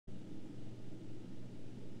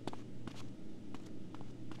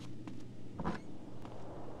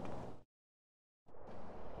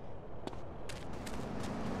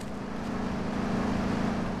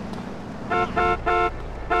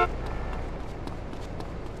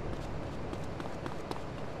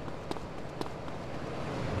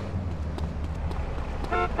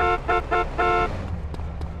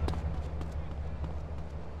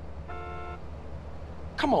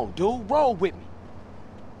Come on, dude, roll with me.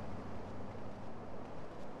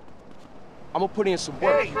 I'm gonna put in some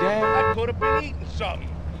work, Hey, damn. I could have been eating something.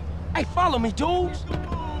 Hey, follow me, dudes.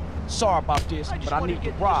 Sorry about this, but I need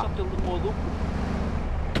to rob. Something a little more lucrative.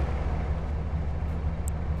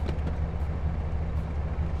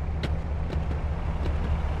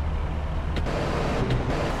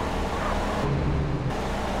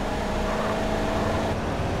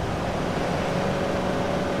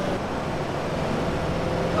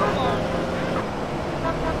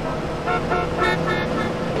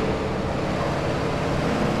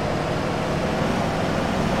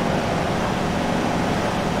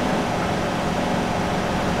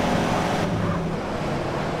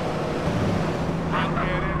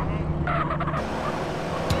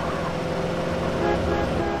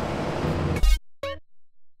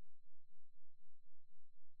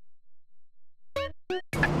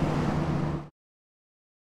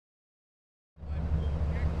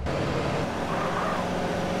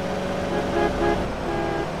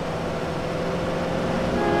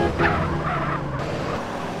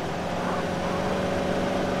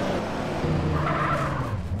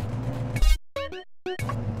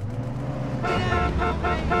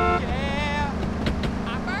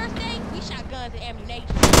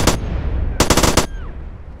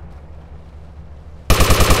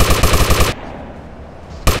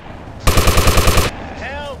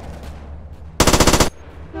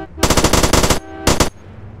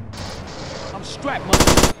 I'm strapped,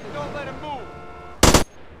 mother. Don't let him move.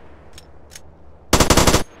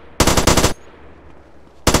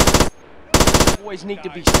 Boys need to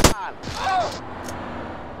be silent.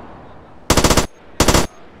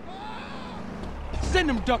 Send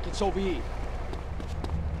them ducats over here.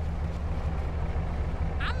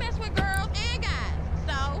 I mess with girls and guys,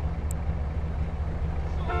 so.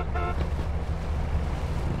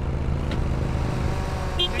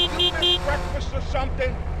 Did you miss breakfast or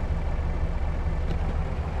something?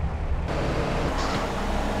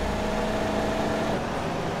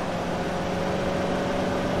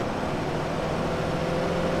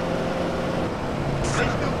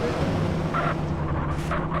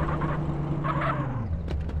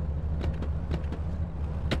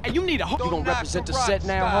 Hey, you need a hook. You gonna represent the set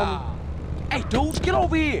now, homie? Hey, dudes, get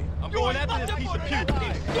over here. I'm going after this piece of puke. I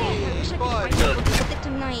wish I could find out what you did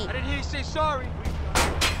tonight. I didn't hear you say sorry.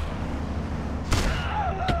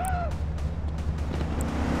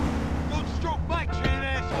 Don't stroke my chin,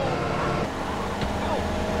 asshole.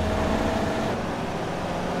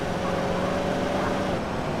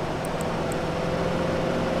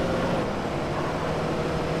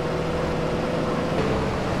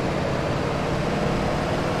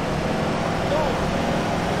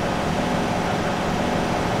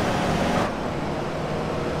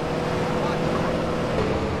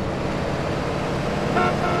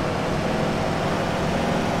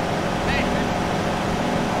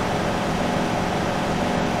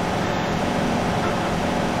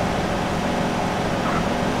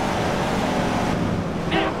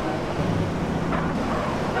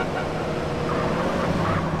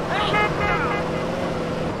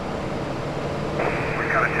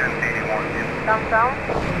 Downtown?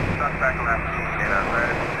 Suspect left. In a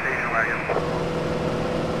station wagon.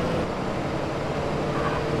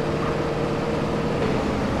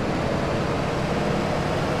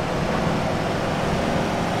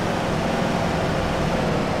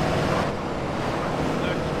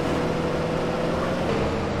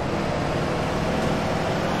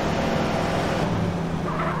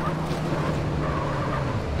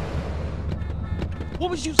 What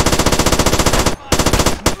was you saying?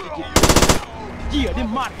 Yeah, them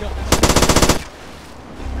my guns.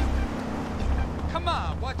 Come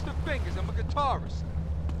on, watch the fingers. I'm a guitarist.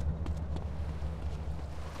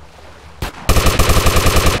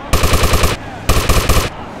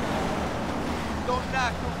 Don't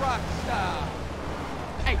knock the rock style.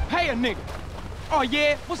 Hey, pay a nigga. Oh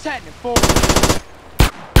yeah, what's happening, fool?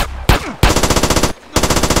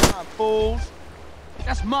 Come on, fools.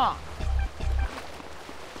 That's mine.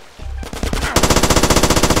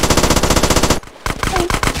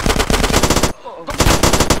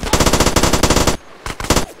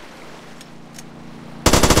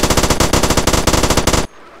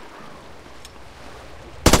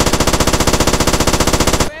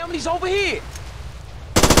 Family's over here.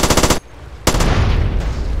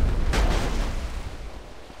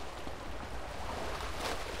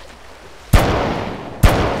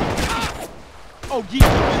 Oh yeah,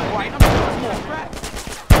 that's right. I'm just more crap.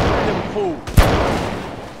 Them fools.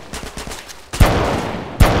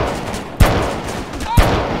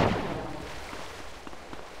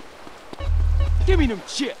 Give me them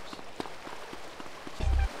chips.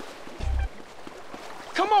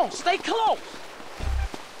 Come on, stay close.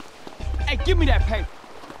 Hey, give me that paper.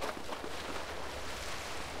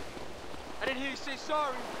 I didn't hear you say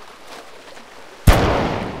sorry.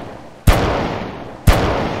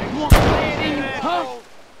 You want to play it in you, huh?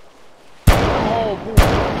 Come on, boy.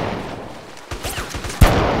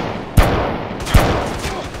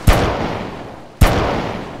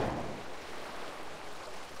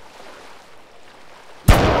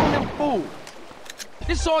 Get on them fools.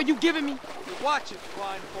 This all you giving me? Watch it,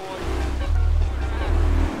 blind boy.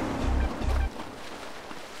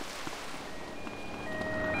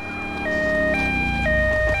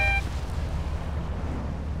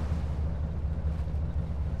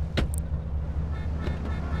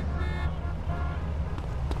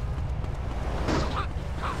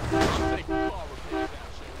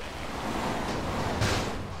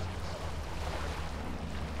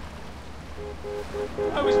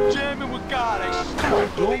 I was jamming with God. I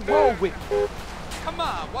still Don't roll with me. Come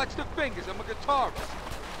on, watch the fingers. I'm a guitarist.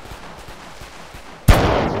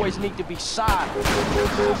 Boys need to be silent.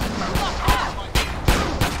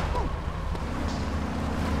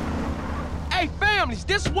 Hey, families,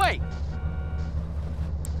 this way.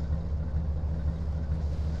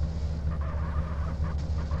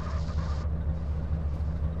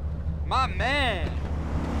 My man.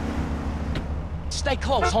 Stay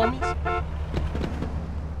close, homies.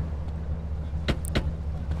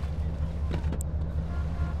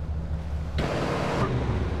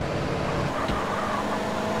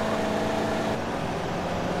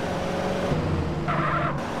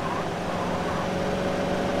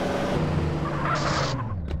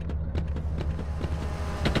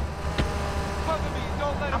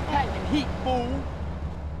 I'm packing heat, fool.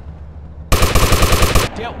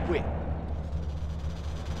 Dealt with.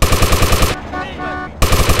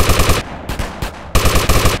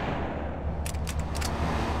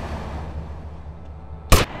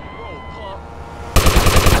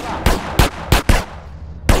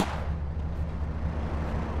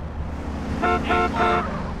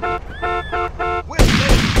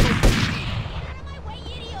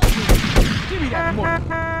 Give me that money.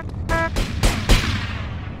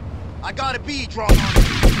 I got a bee drawn on it.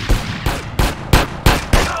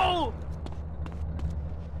 Oh!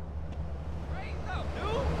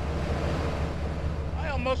 I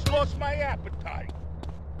almost lost my appetite.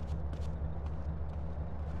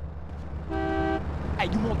 Hey,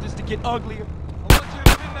 you want this to get uglier? I want you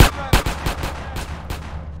to pin that rabbit.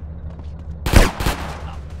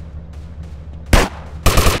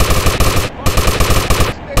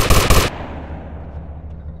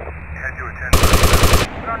 Head to attention.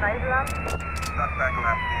 From island. Suspect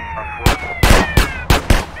last seen on foot.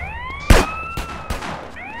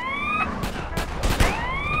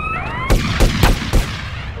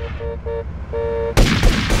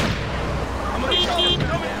 I'm gonna show you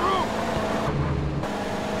coming through.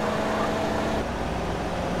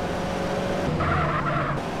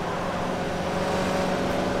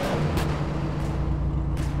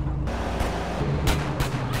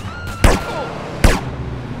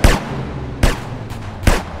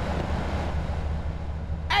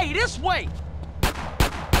 Hey, this way!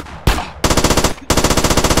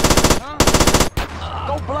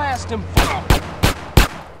 Go blast him.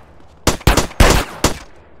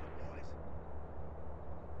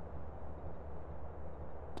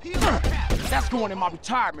 That's going in my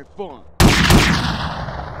retirement fund.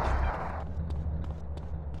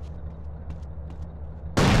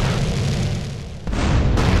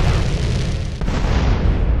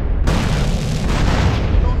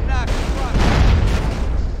 Don't knock it, rock.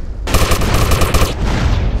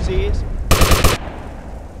 Sis.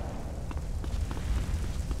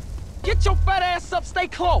 Get your fat ass up, stay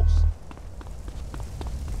close.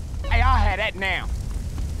 Hey, I'll have that now.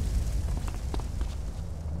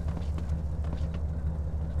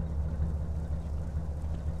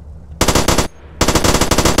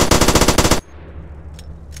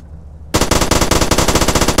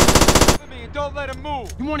 Don't let him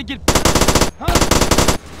move. You wanna get... Huh?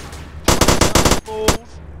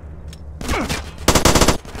 Fools.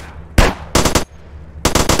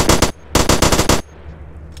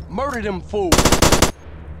 Murder them fools.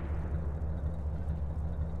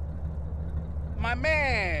 My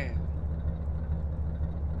man.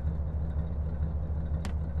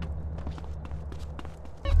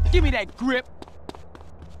 Give me that grip.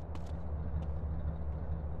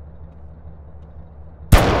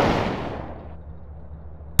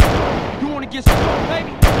 You wanna get some,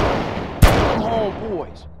 baby? Come home,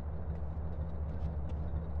 boys.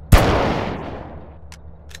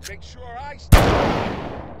 Make sure I stay alive.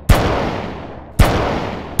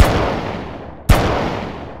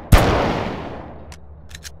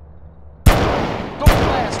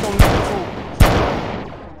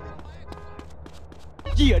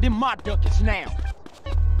 Yeah, them my ducats now.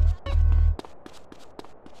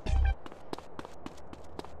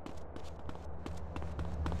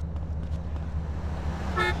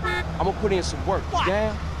 I'm gonna put in some work, you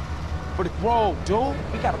down? For the grove, dude.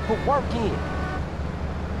 We gotta put work in.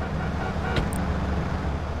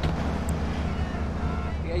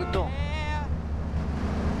 How you doing? Yeah.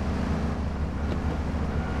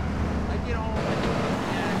 I get home.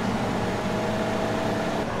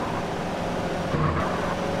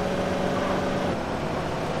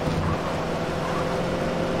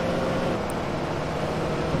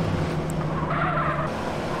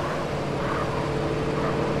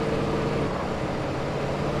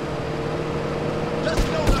 Just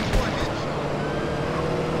know that's for a headshot.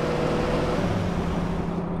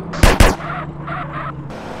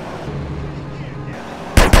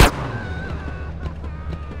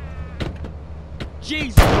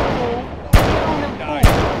 Jesus, fool. Get on them fools.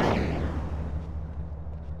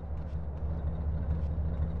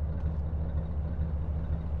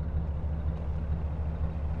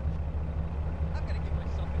 I'm gonna get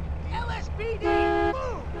myself in LSPD!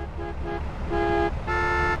 Move!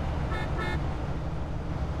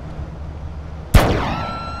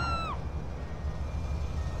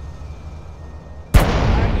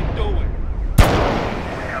 How you doing?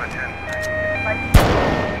 We got a 10.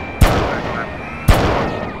 Suspect left.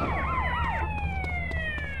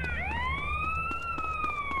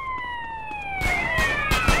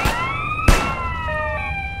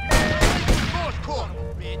 North corner,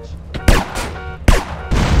 bitch.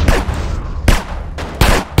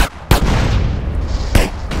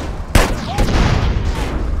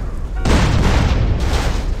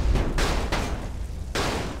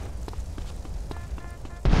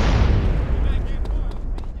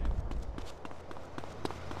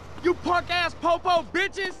 You punk-ass popo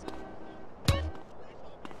bitches!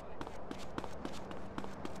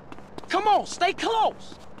 Come on, stay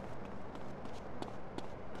close!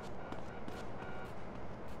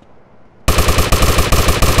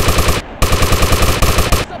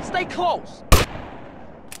 Stay close!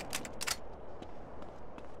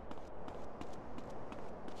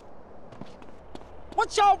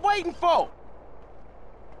 What y'all waiting for?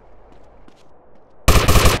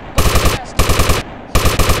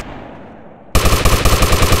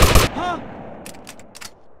 Huh?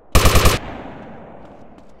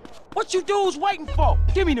 What you dudes waiting for?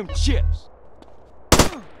 Give me them chips.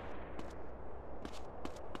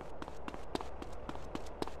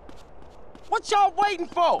 What y'all waiting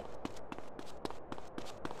for?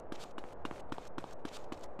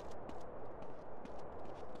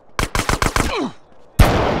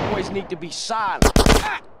 Boys need to be silent.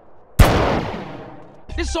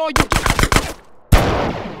 This all you do.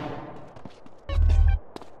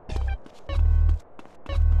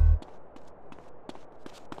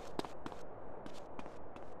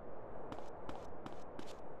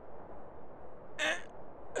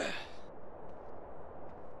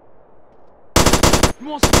 You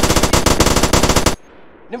want some?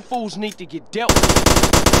 Them fools need to get dealt with.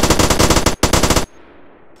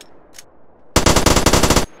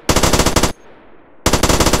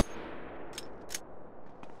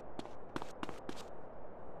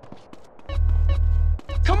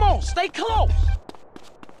 Come on, stay close!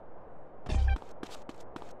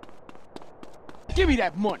 Give me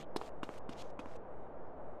that money!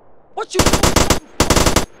 What you doing?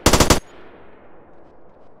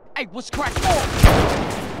 Hey, what's cracking on?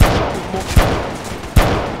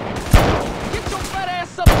 Get your fat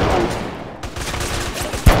ass up!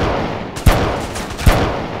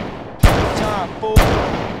 Time, fool!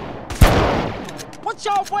 What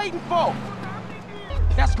y'all waiting for?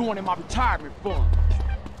 That's going in my retirement fund.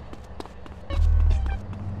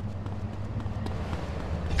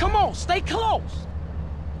 Come on, stay close!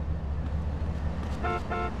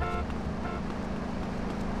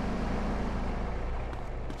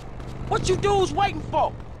 What you dudes waiting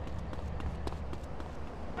for?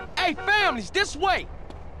 Hey, families, this way!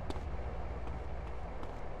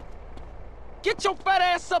 Get your fat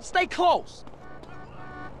ass up, stay close!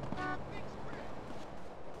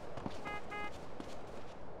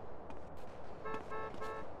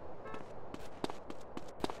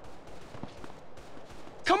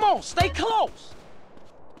 Come on, stay close!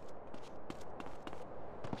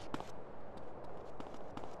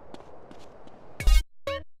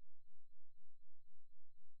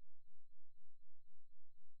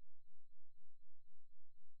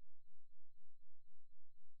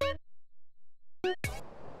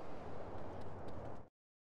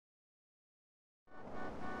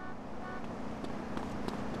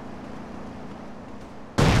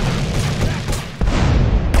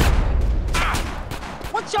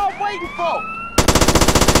 What waiting for?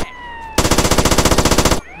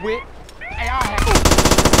 Wit. Hey, I'll have it.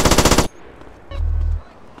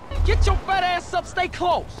 Get your fat ass up, stay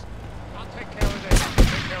close. I'll take care of this.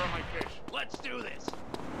 Take care of my fish. Let's do this.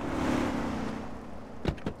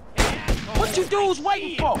 What you dudes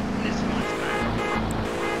waiting for? This one's back.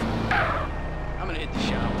 I'm gonna hit the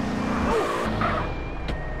shower.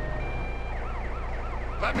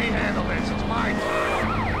 Let me handle this. It's my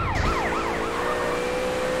turn.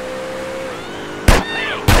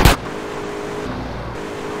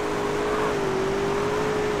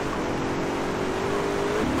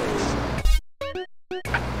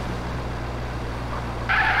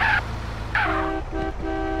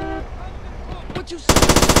 What you say?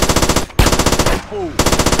 Fool.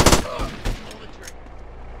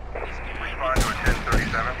 Respond to a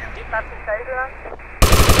 1037.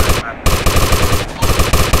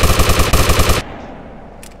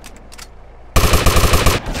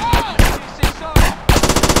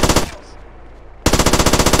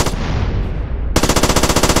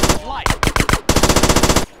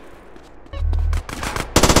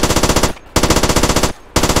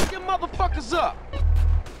 Get motherfuckers up.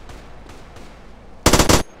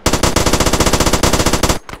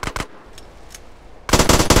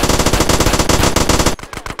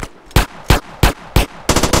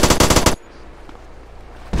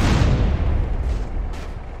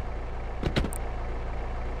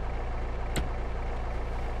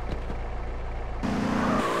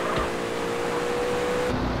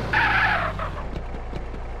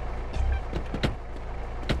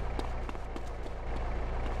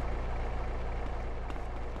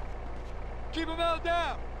 Keep them all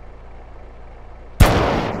down.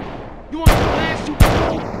 You want to blast you?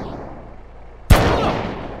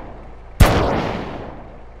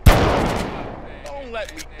 Don't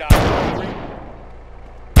let me die.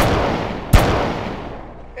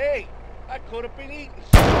 Hey, I could have been eating.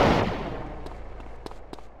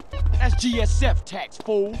 That's GSF tax,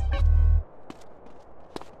 fool.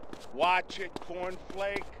 Watch it,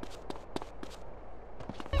 cornflake.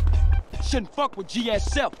 Shouldn't fuck with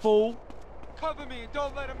GSF, fool. Cover me and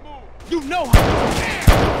don't let him move. You know how.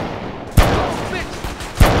 Oh, bitch.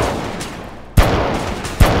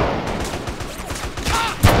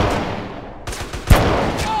 Ah!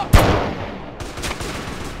 Ah!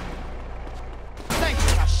 Thanks,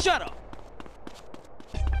 now shut up.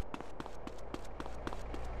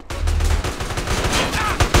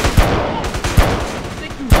 Ah!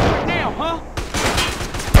 Think you hurt now, huh?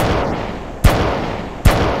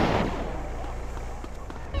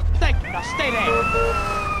 Thank you, now stay there.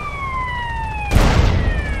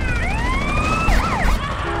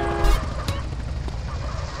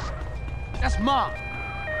 That's mine.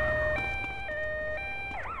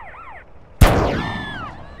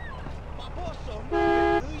 My boss don't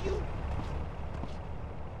move it, do you?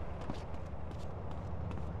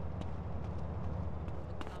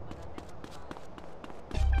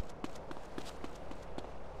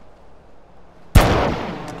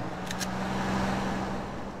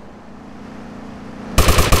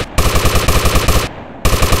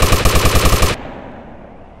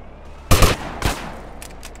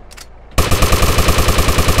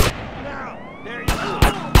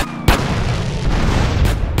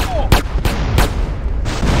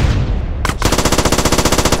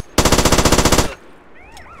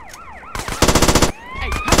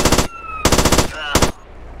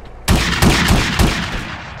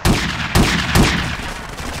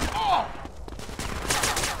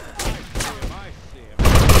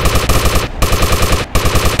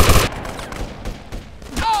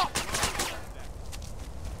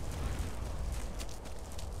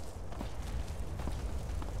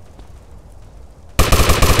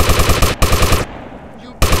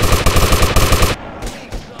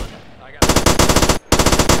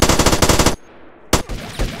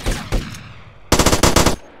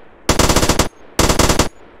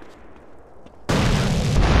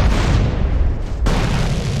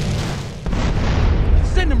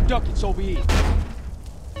 ducats over here.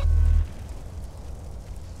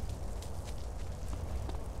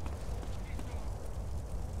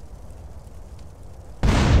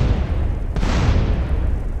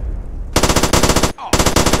 Oh,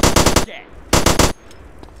 yeah.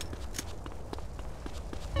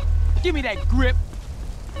 Give me that grip.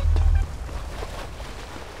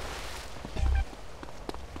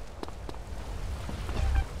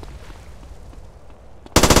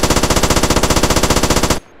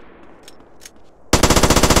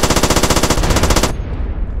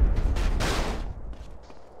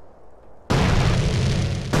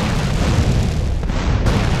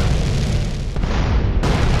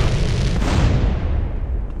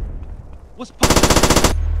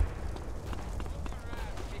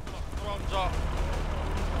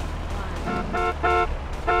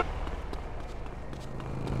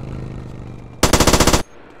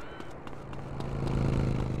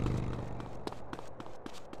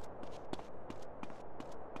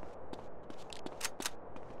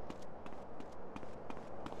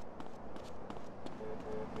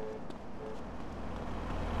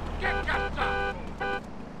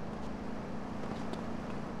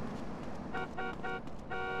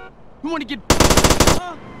 wanna get...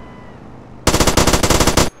 Huh?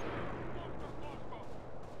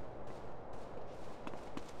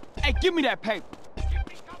 Hey, give me that paper. Give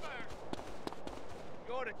me cover.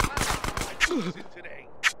 You're the class I choose it today.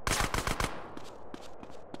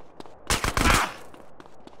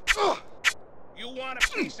 You want a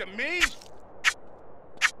piece of me?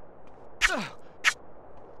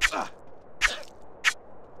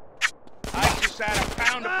 I just had a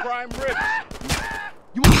pound of prime ribs.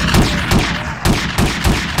 You want...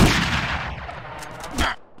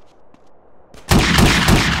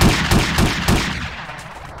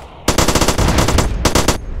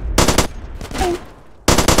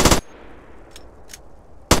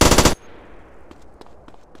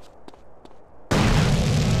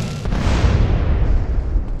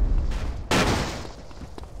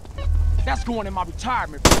 That's going in my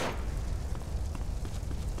retirement.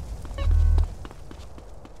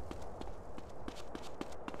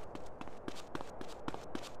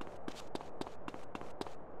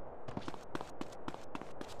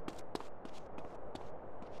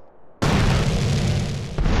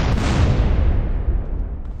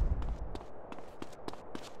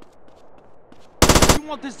 You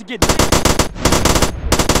want this to get...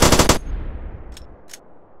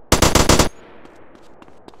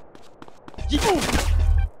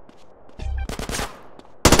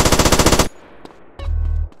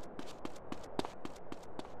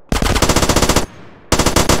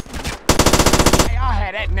 Hey, I'll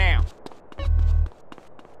have that now.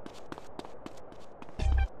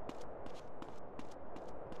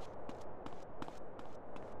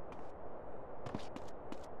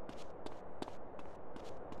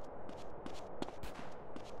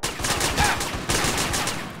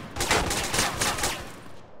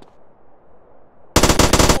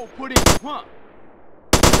 Oh, put it in front.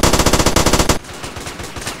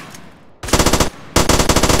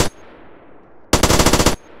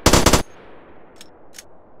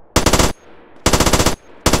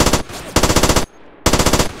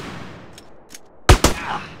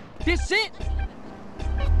 This it?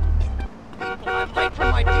 People, I'm late for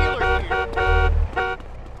my dealer here.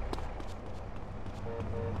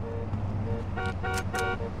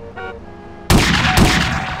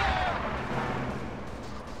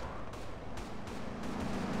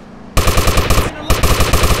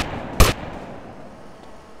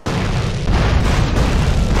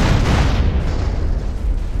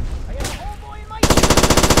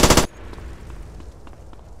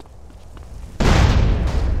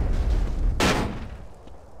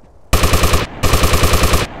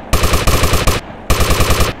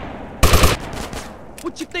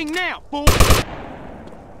 What you think now, fool?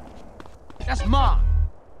 That's mine.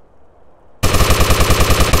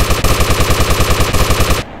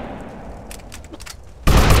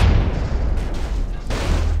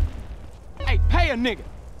 Hey, pay a nigga.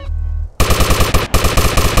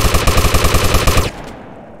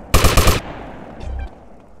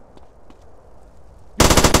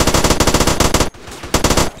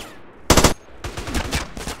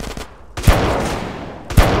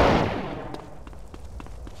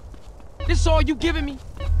 This all you giving me?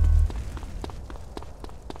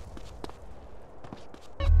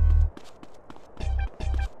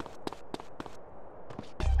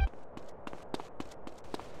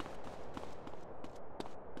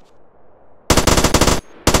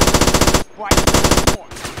 Right.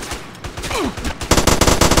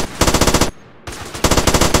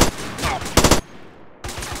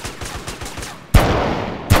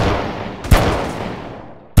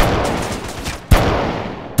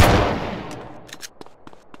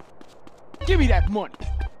 Give me that money.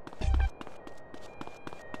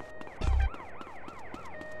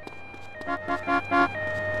 Don't waste my time.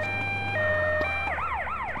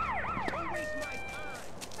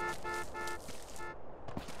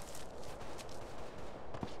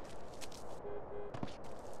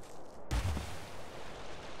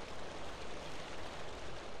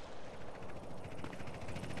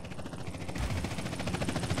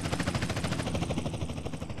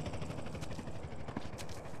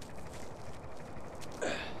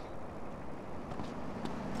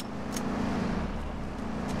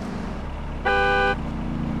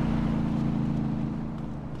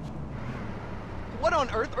 What on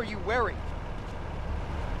earth are you wearing?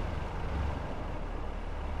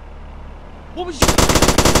 What was you...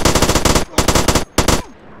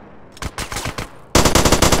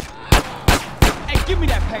 Hey, give me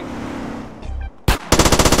that paper.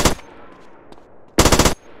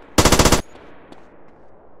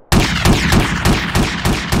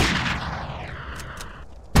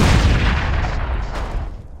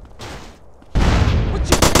 What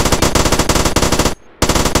you...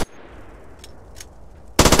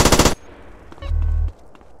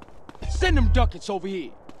 ducats over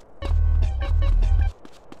here.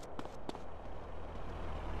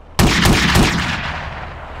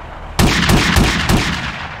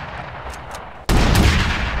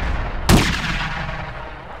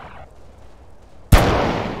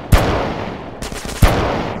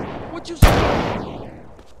 What you say?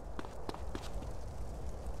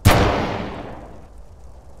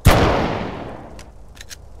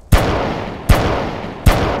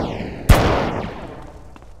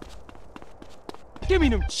 Give me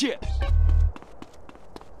them chips.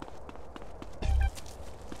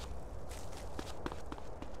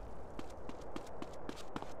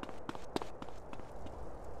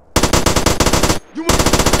 You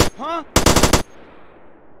want, huh?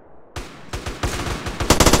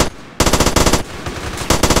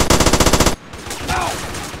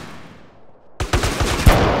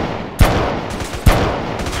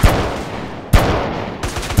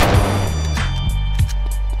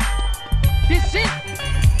 This it?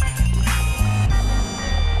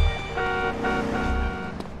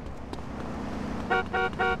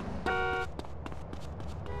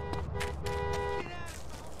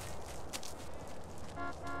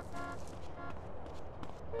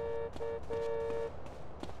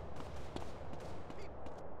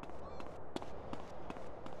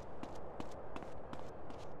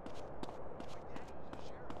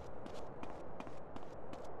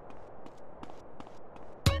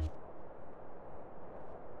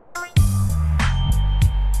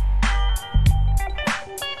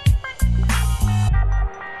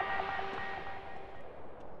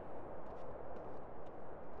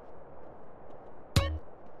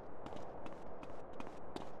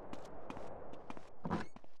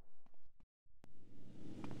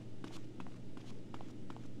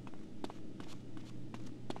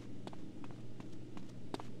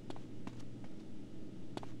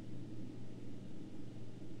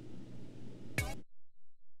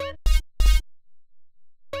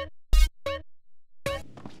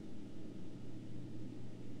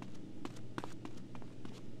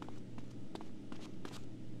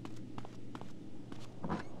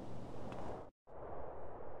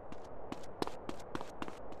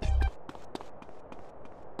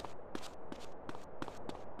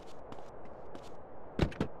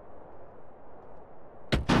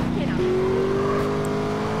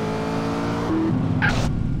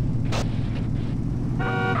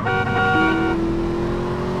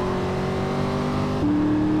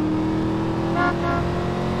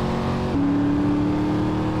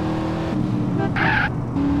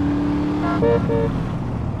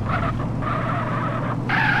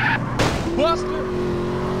 Buster!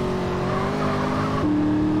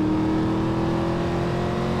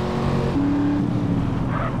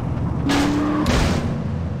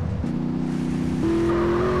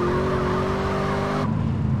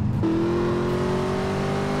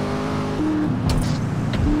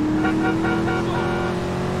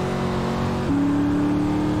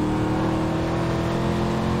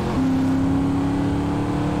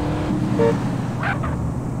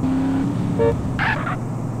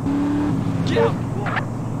 Get out!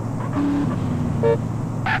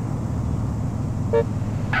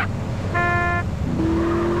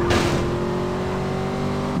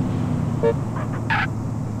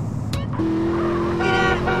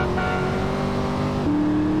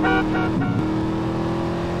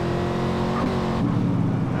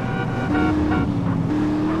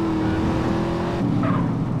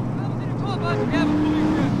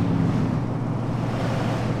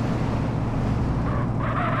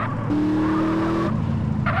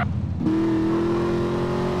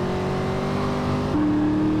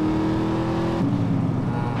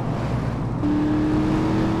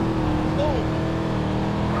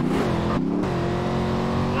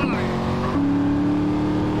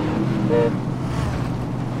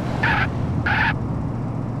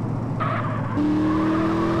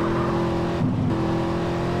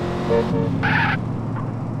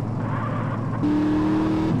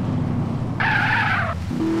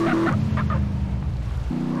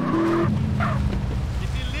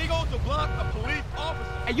 It's illegal to block a police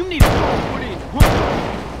officer. Hey, you need to put in.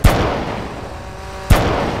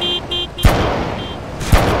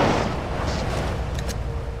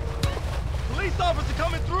 Police officer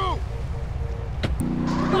coming through.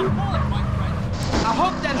 I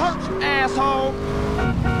hope that hurts you, asshole.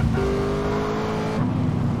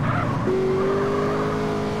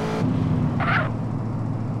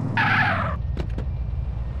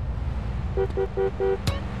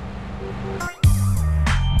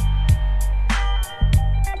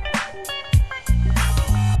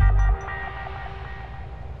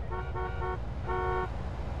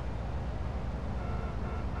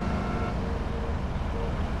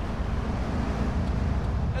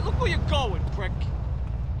 where you're going, prick.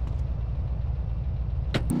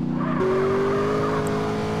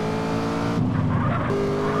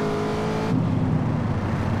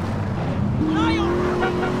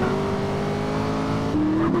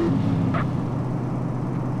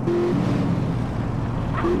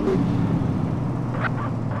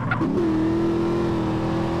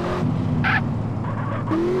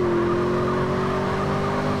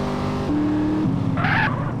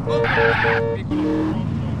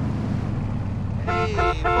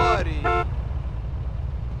 Hey, buddy.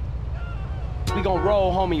 We gonna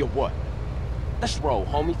roll, homie, or what? Let's roll,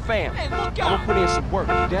 homie. Fam. Hey, look I'm out! gonna put in some work.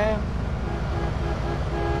 You down?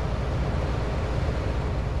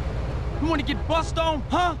 You wanna get bust on,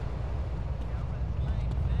 huh?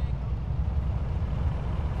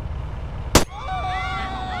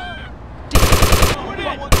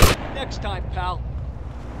 Next time, pal.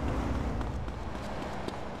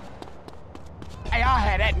 Hey, I'll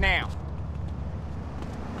have that now.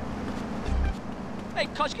 Hey,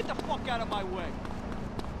 Cuss, get the fuck out of my way.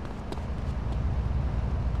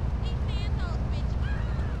 These Santos bitches.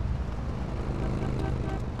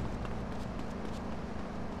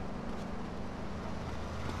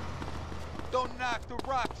 Don't knock the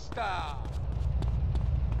rock star.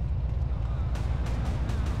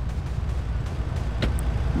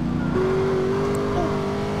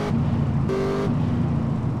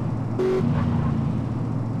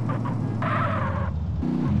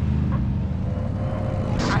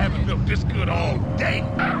 I haven't felt this good all day.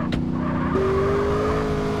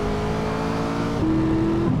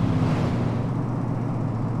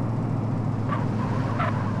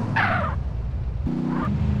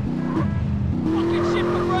 Fucking shit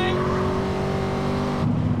for brains.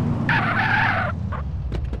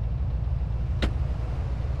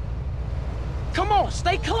 Come on,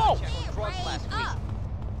 stay close. It raised up.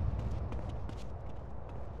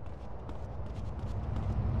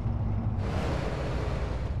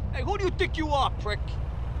 Hey, who do you think you are, prick?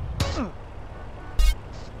 Get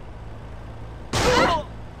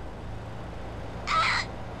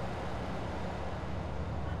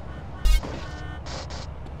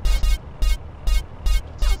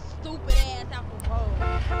your stupid ass out the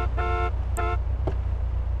road.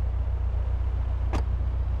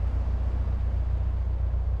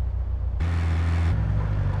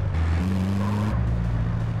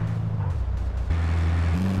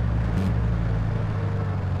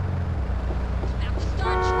 About to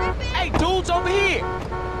start tripping. Hey, dudes over here.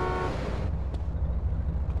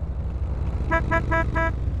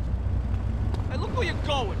 Hey, look where you're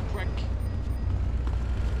going, prick.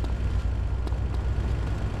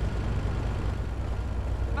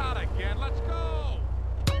 Not again. Let's go.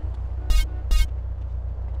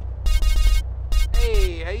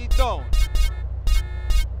 Hey, how you doing?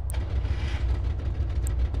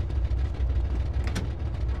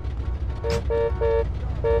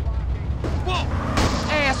 Whoa!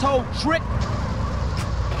 Asshole trick.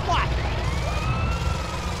 What?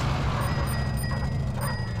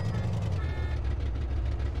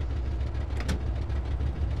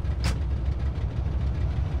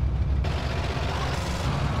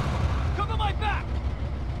 Cover my back!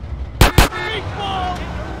 Meatball!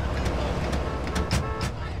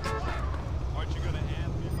 Aren't you gonna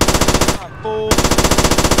hand me Fool.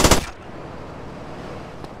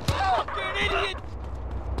 Fucking idiot!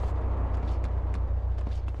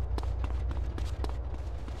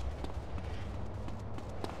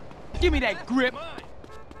 Give me that grip.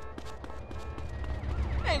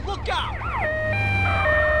 Hey, look out!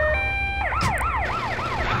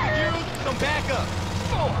 You, some backup.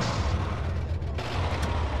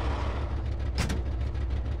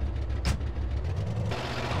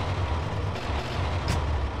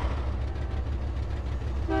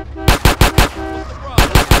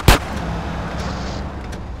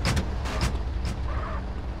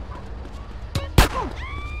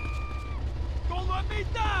 Don't let me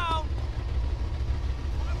down!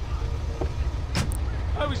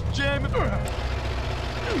 I was jamming.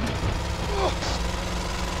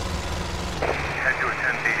 Head to a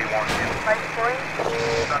 1081.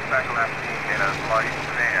 Suspect left in a light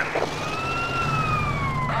van.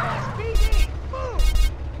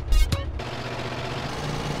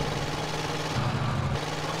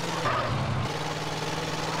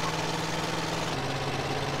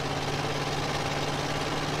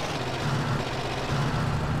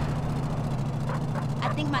 I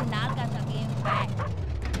think my nalgas are getting fat.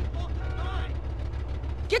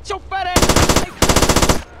 Get your fat ass.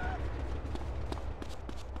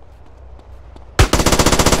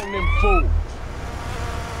 On them fools.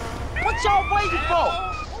 What y'all waiting for?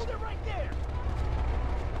 Hold it right there!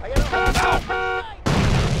 I got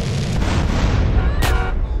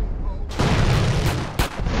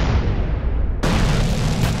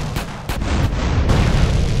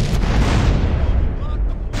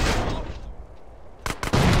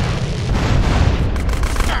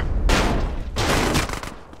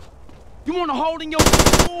wanna hold in your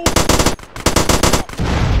fool?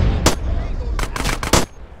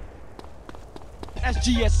 That's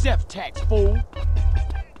GSF tax, fool.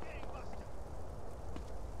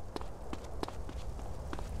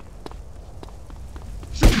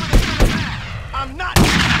 I'm not.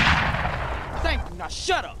 Thank you, now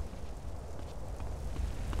shut up.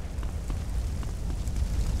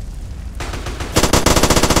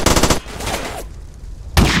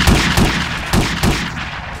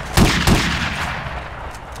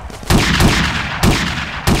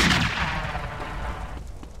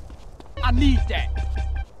 I need that.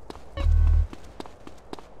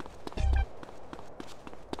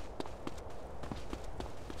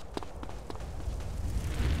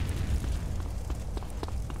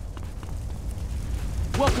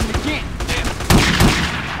 Welcome to Ghent.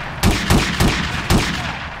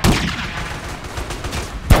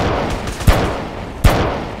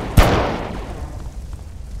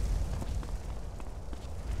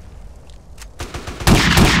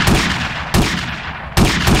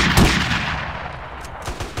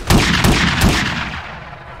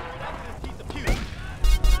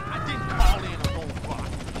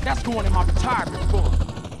 That's going in my retirement fund.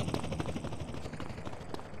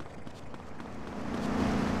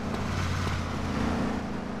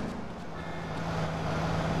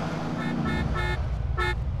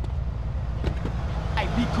 Hey,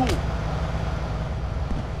 be cool.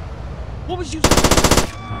 What was you saying?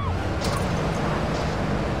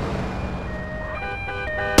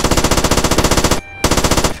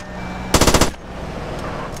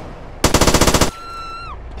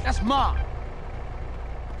 That's mine.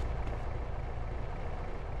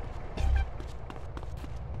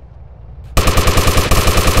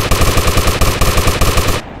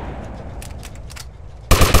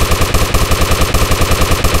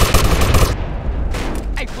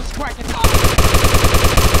 Hey, what's cracking up?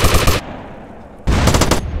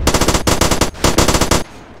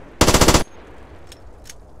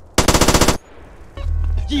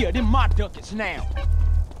 Yeah, them my ducats now.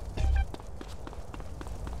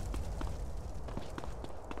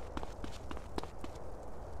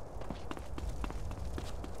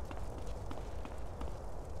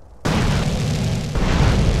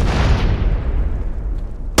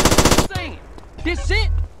 Saying, this it?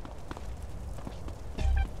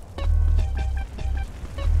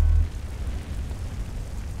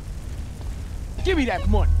 Give me that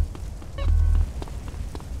money.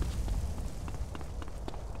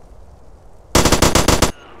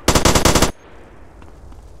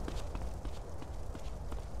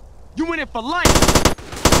 You in it for life.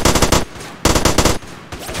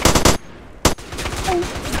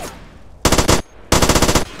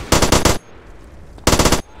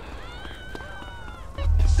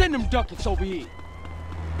 Send them ducats over here.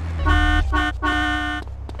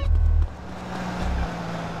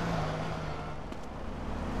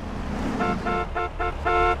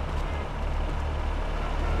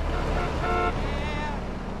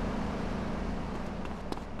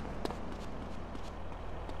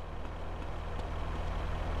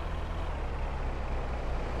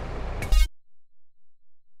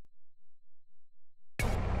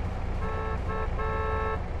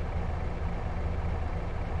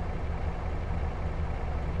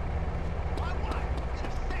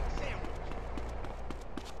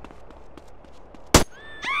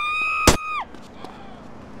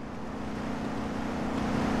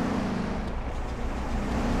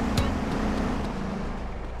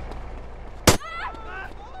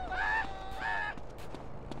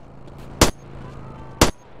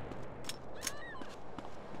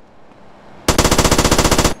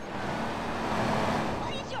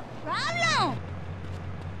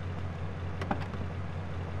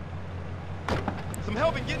 Some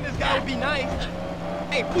help in getting this guy would be nice.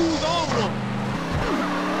 Hey, who's on him?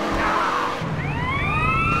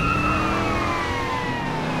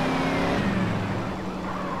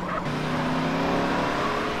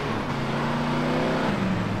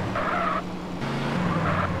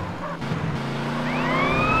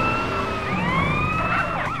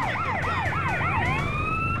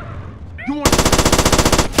 You want?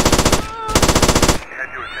 Head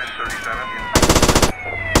to a 1037.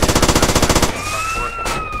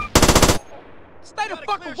 Stay the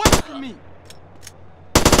fuck away from me!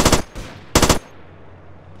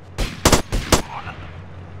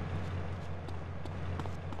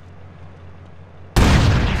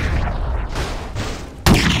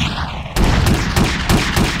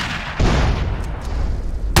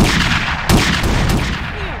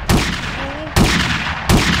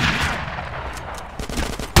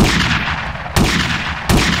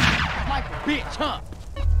 Like a bitch, huh?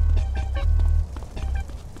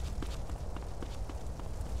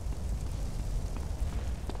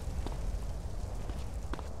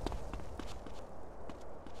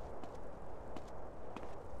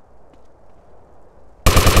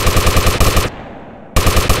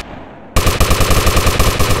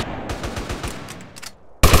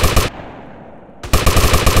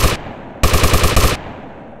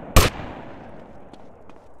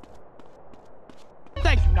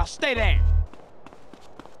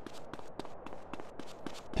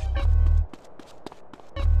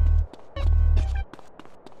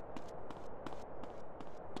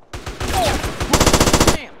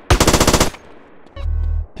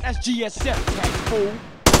 GSF tag, fool.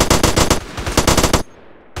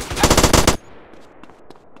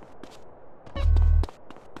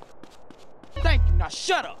 Thank you, now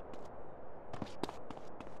shut up.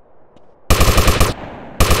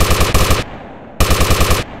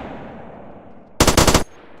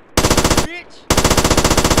 Bitch!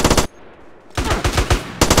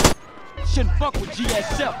 Shouldn't fuck with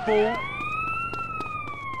GSF, fool.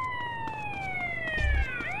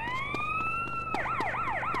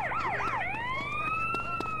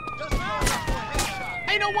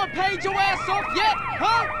 Ain't no one paid your ass off yet,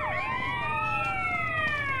 huh?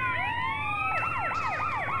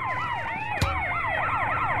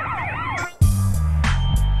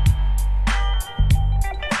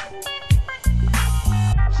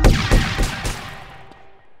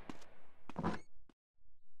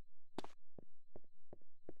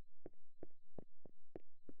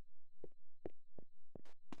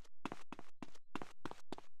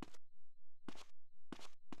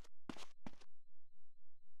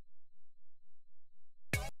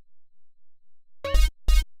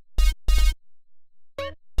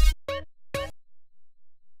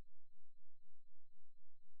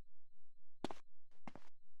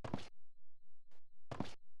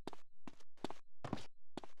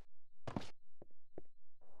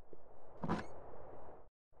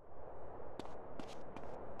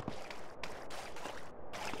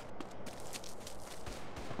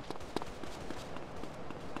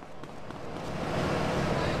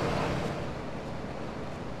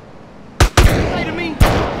 Say to me.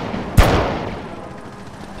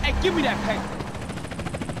 Hey, give me that paper.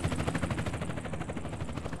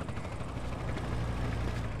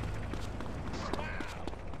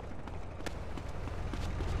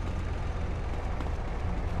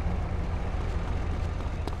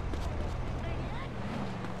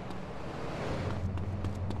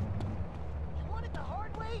 You want it the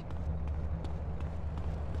hard way?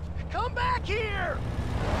 Come back here!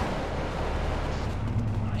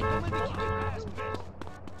 I know, let me kick your ass, bitch.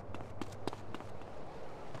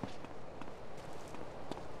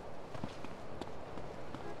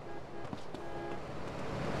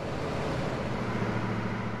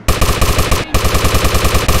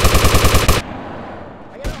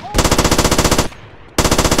 I got a hole.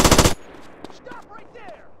 Stop right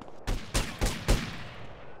there!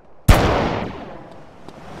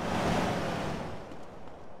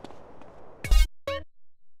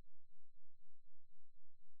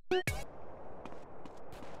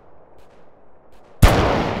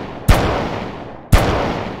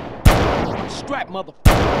 Strap, mother.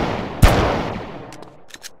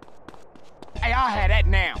 Hey, I'll have that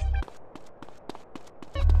now.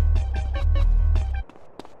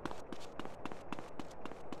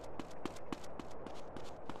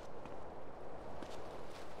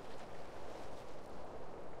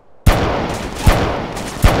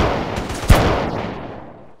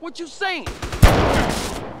 What you saying?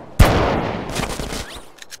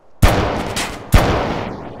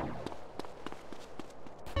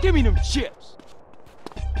 Give me them chips.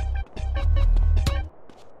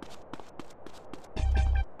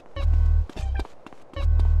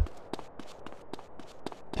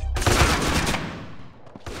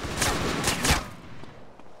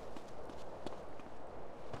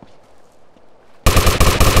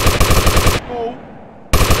 Oh.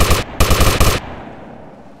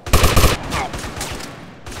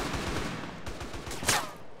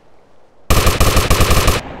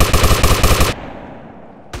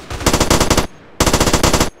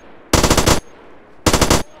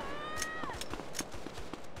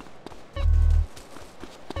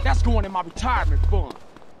 That's going in my retirement fund.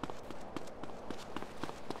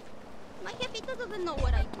 My jefita doesn't know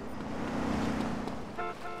what I do.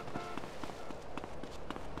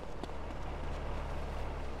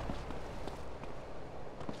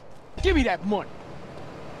 Give me that money.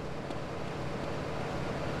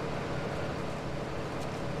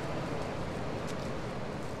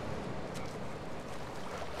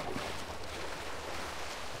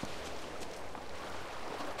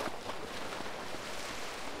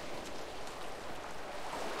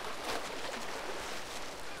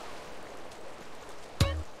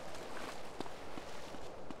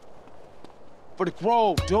 For the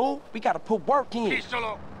grove, dude. We gotta put work in.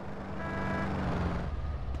 Solo.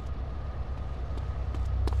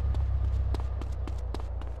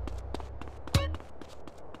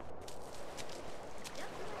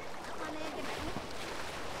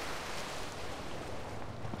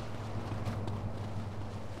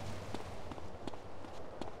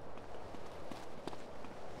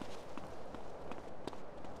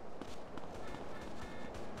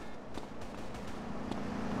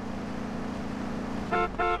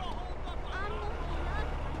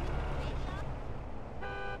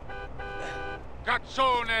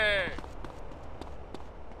 Cazzone!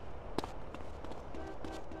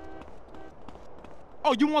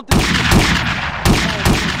 Oh, you want this?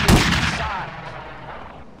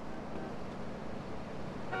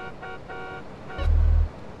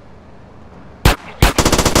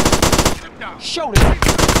 Show them.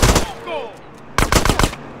 Go!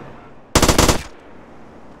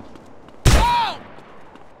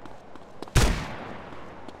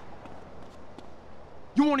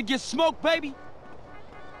 You want to get smoked, baby?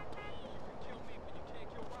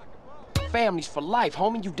 Families for life,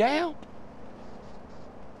 homie. You down?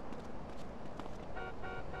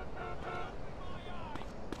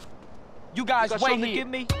 You guys wait here. Give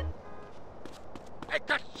me? E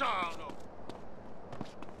cazzano!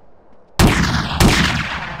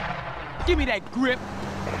 Give me that grip.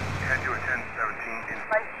 Head to a 1017 in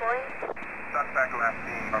Light Point. Suspect last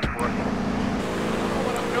seen on foot.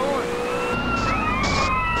 What I'm doing?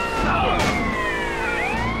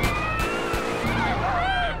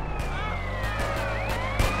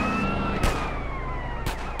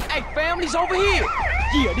 Hey, families over here.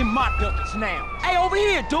 Yeah, them my duckets now. Hey, over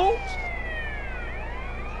here, dudes.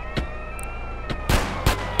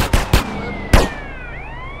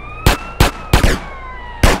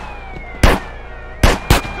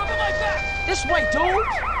 This way,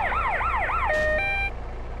 dudes!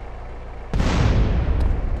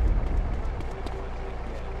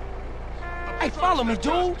 Hey, follow me,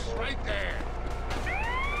 dudes! Right there.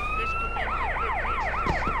 This could be my good piece.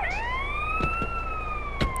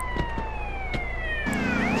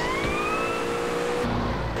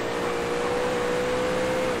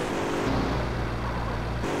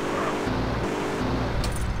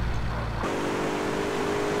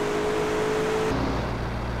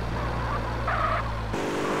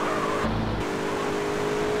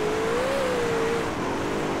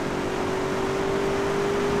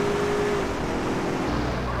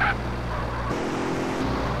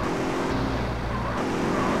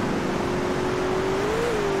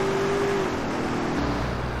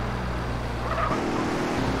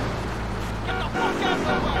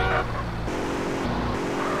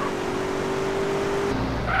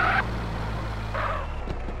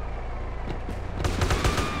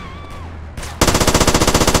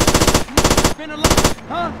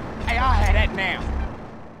 Huh? Hey, I'll have that now.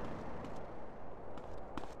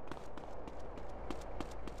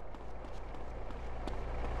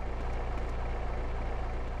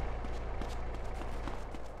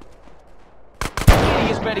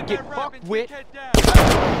 Idiots better get fucked with. Get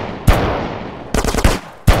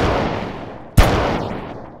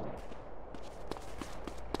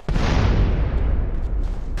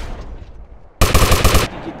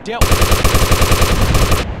dealt with.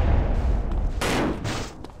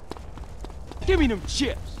 Give me them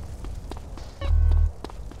chips.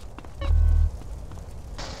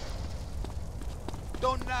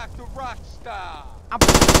 Don't knock the rock star. I'm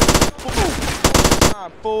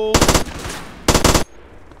fool.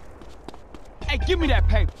 Hey, give me that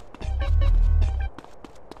paper.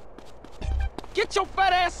 Get your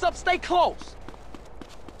fat ass up, stay close.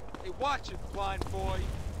 Hey, watch it, blind boy.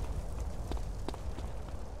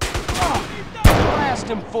 Blast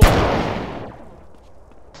him, fool.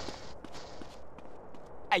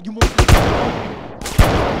 Hey, you want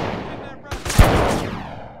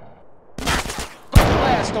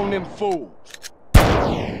blast on them fools.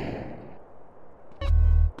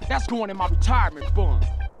 That's going in my retirement fund.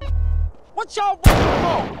 What y'all waiting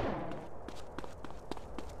for?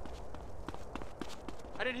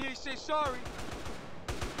 I didn't hear you say sorry.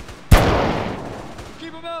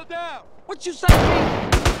 Keep him held down. What you say to me?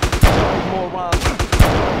 Moron.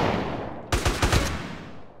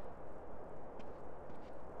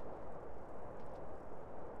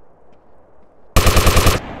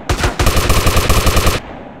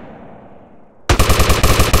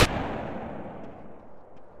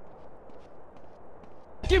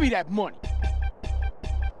 Give me that money.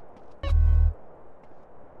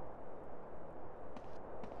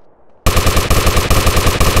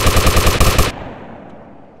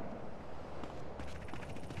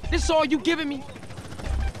 This all you giving me?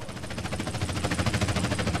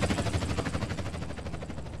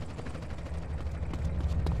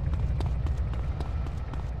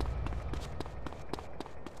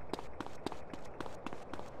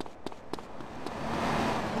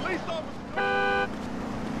 Police officer.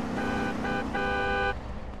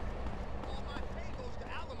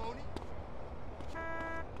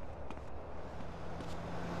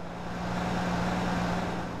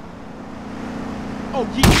 Oh,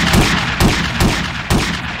 yeah.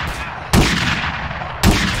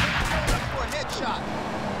 For a headshot.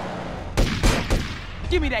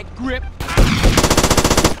 Give me that grip.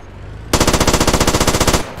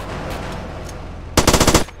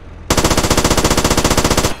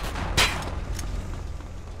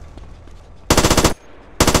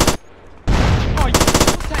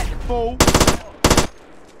 fool.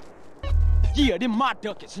 Yeah, them my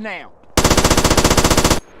ducats now.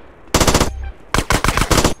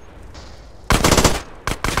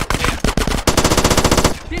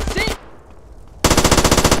 This it.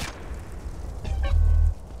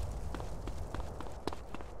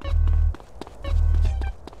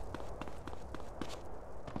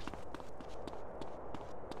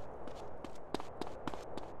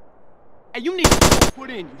 Hey, you need to put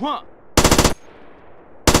in you, huh?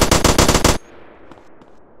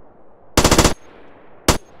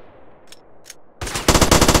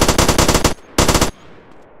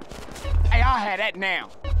 Hey, I'll have that now.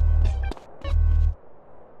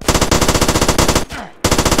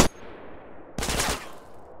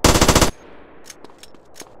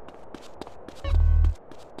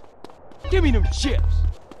 Give me them chips.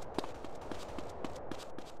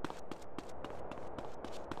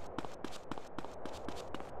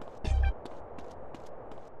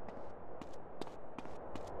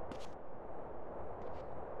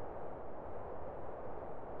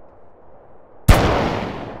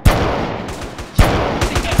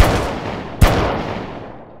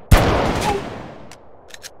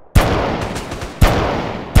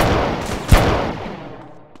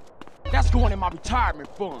 That's going in my retirement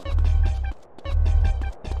fund.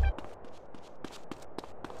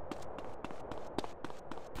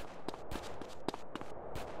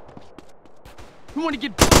 You wanna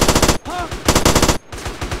get... Huh?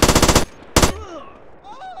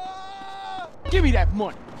 Give me that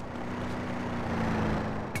money.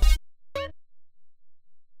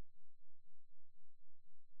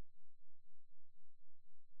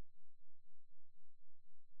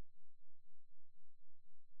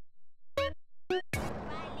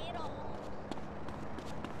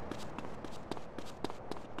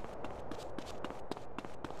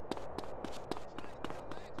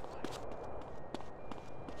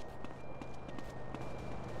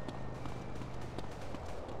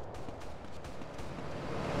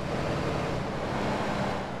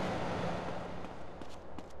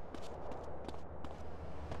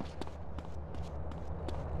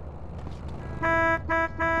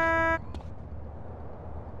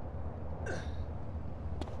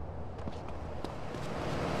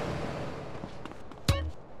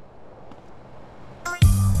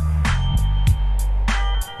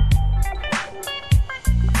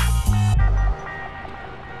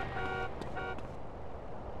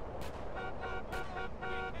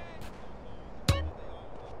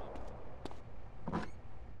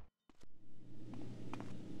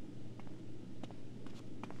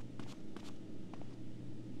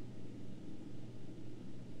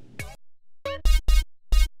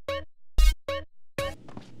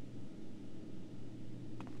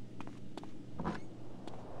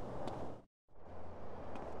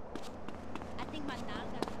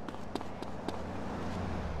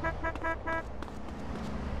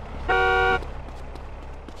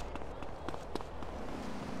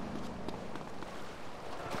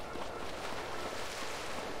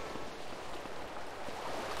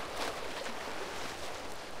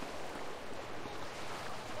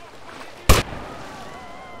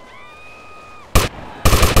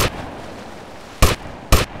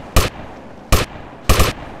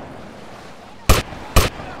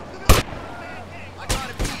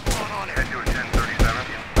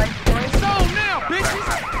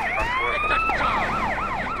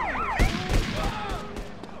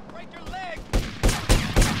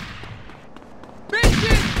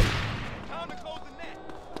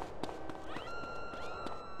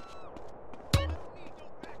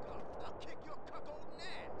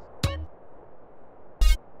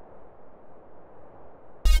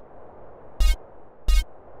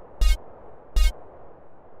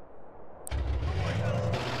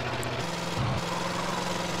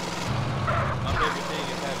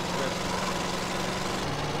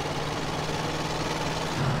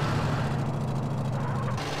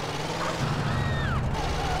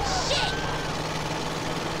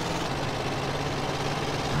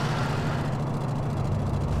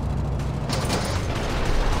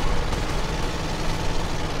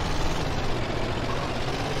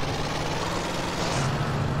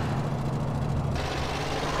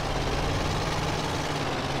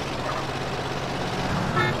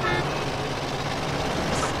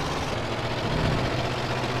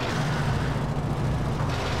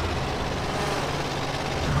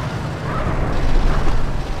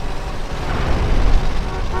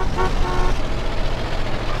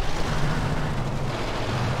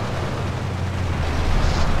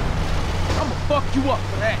 Fuck you up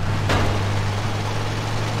for that.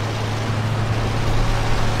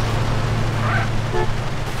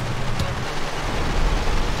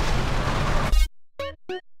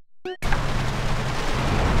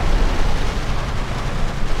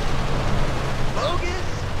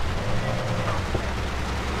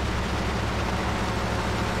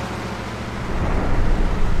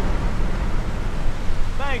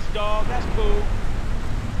 dog. That's cool.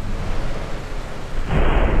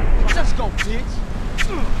 Let's go, bitch.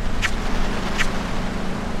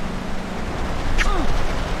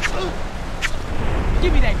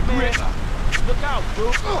 Give me that grip. Look out, dude.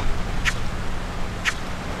 You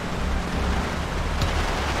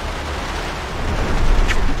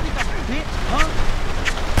think I'm a bitch, huh?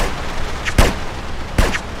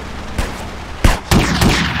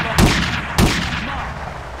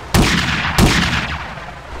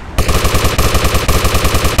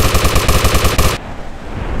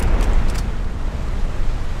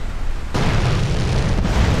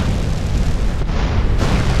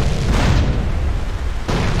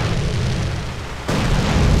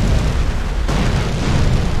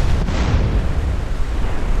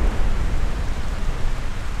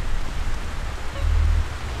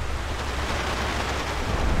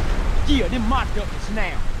 Yeah, them my ducats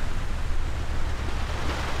now.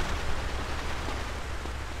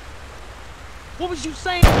 What was you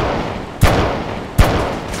saying?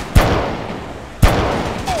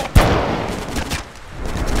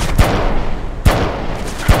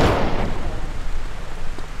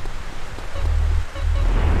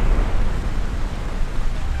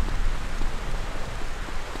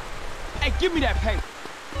 Hey, give me that paper.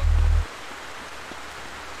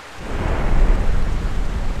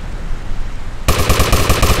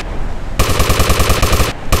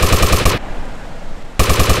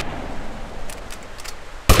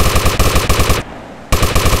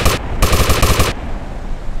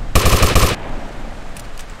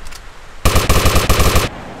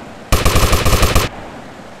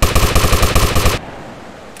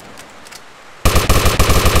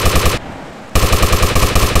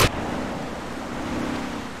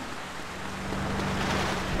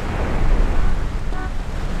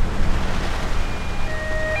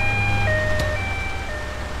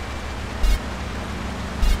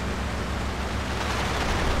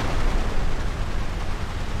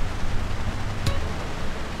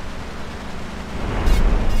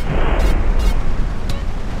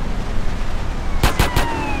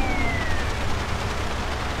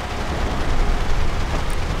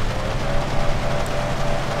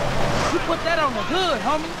 Put that on the hood,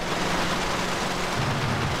 homie.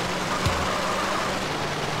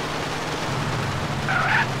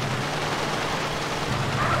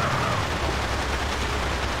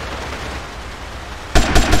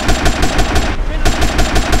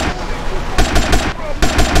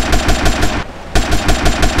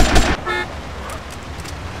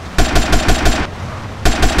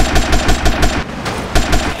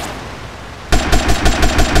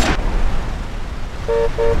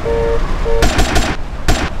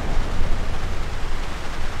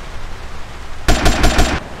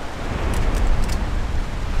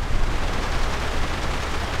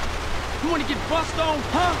 You wanna get bust on,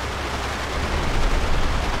 huh?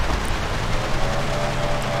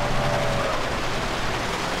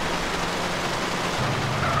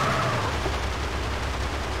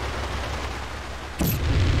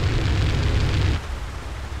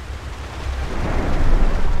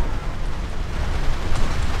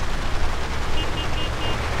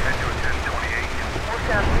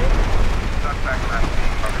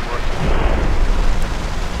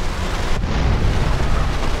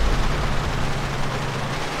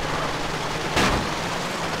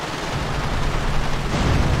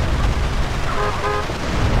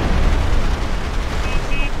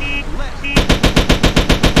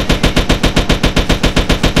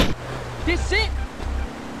 This it?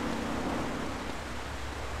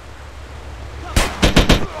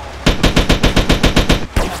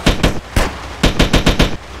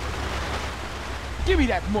 Give me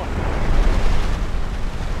that money.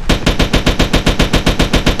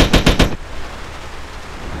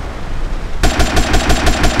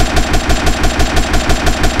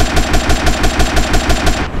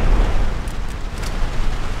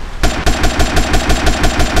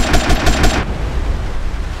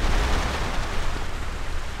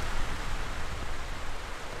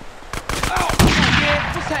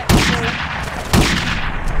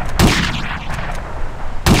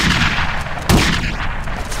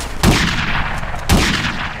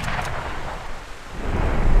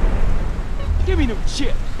 Give me them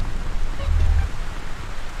chips.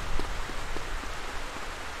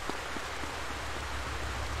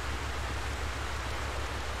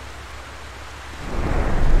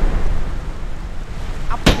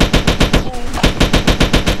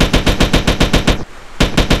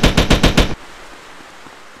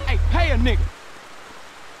 Hey, pay a nigga.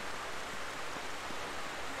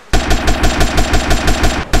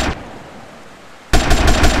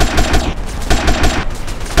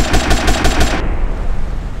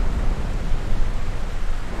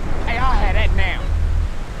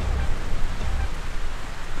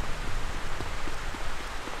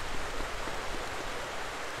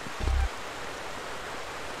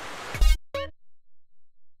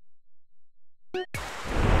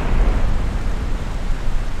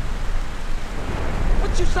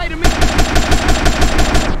 say to me?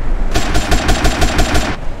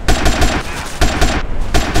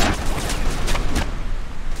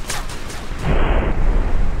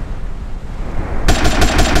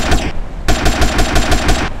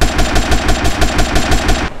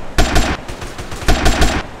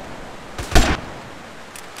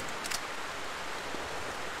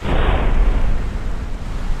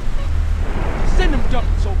 Send them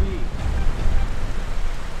ducks over here.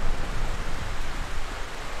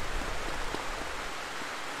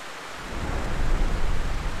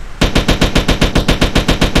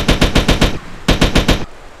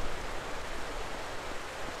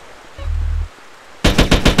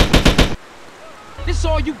 This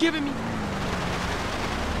all you giving me?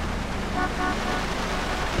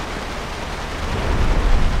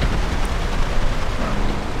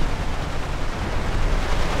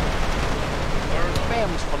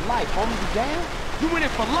 Families for life, homie. You down? You in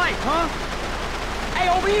it for life, huh? Hey,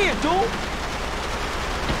 over here, dude.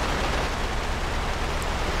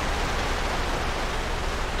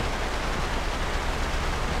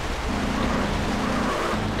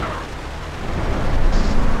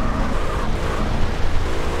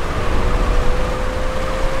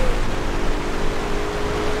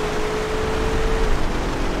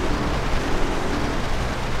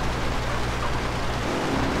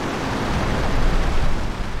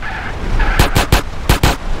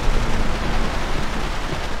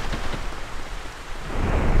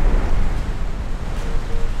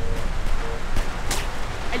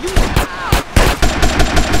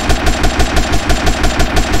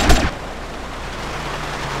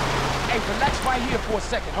 Hey, relax right here for a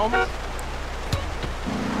second, homie.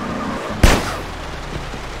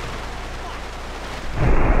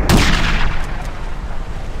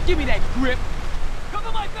 Give me that grip.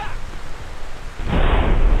 Cover my back.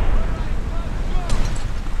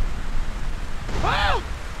 Ah!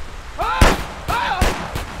 Ah! Ah!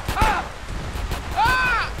 Ah!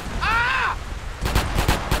 Ah! Ah!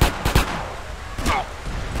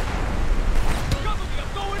 Cover me, I'm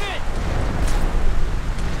going in.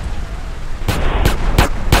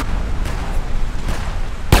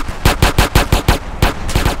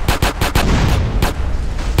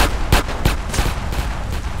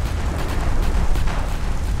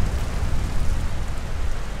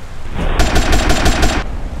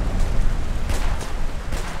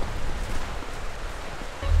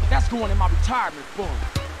 That's going in my retirement fund.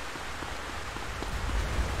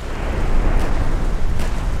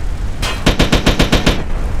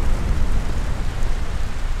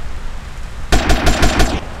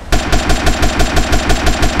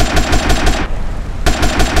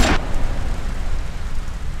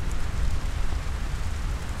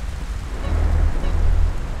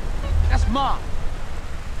 That's mine.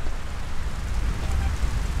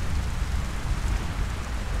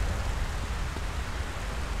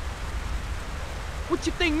 What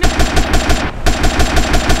you think now?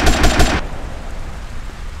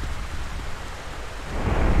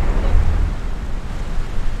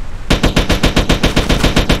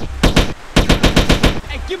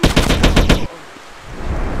 Hey, give me.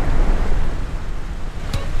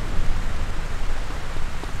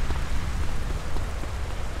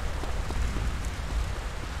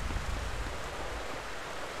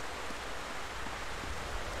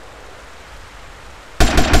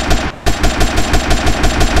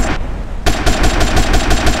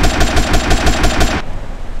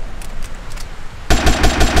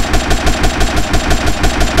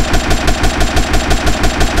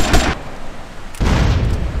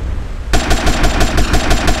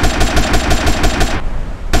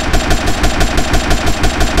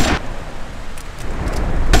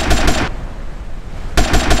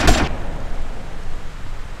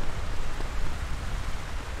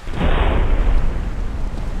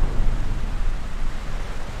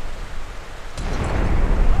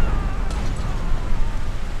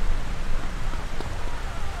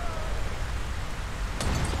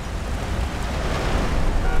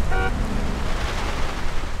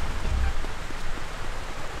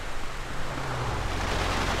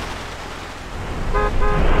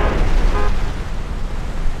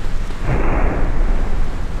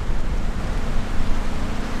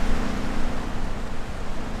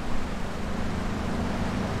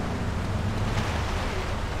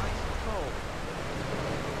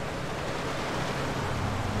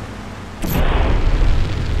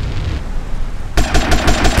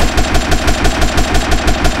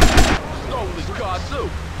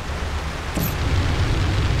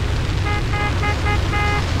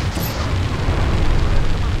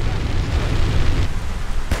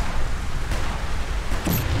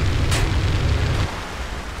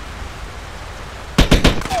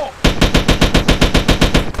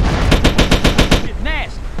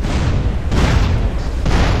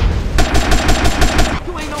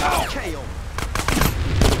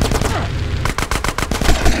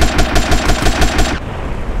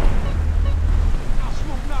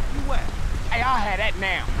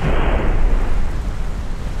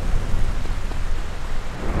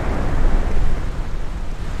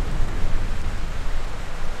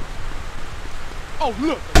 Oh,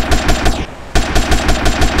 look!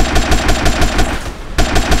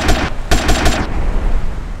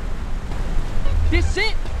 This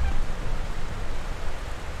it?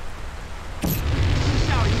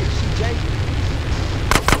 Get out of here, CJ.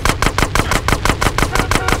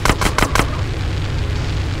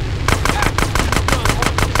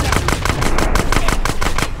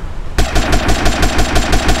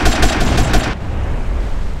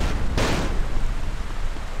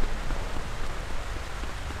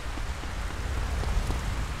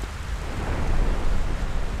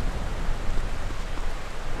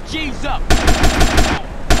 G's up!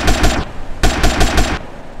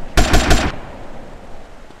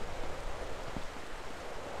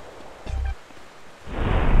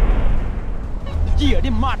 Yeah,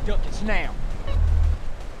 them my duckets now.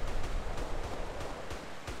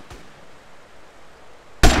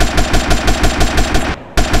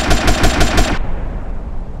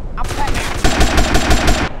 I'm packing.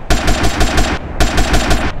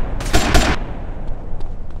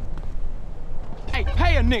 Hey,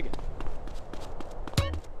 pay a nigga.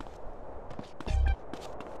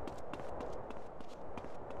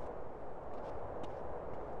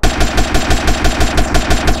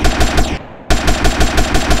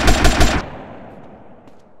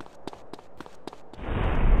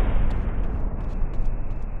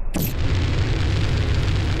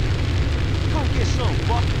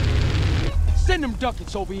 Send them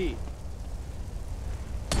ducats over here.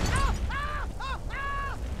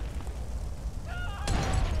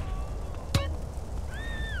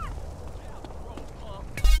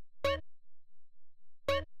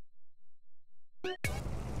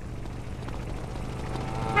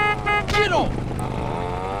 Get on!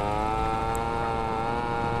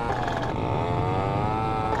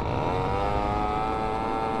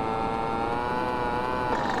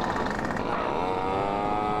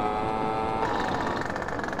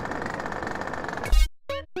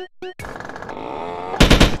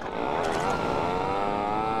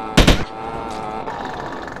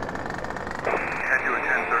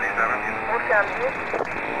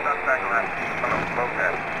 Suspect left on a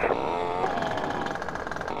moped.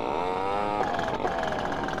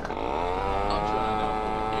 I'm trying out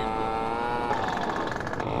for the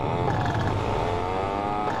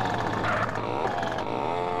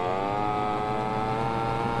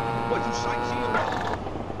What, you sightseeing?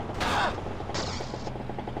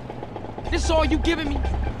 This all you giving me?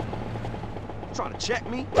 Trying to check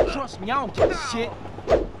me? Trust me, I don't give a shit.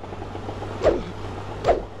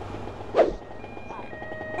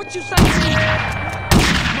 What you say? We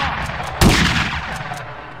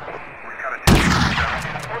got a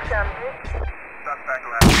 10-37. Suspect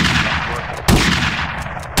left.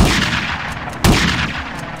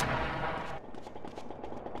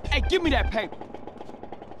 Hey, give me that paper.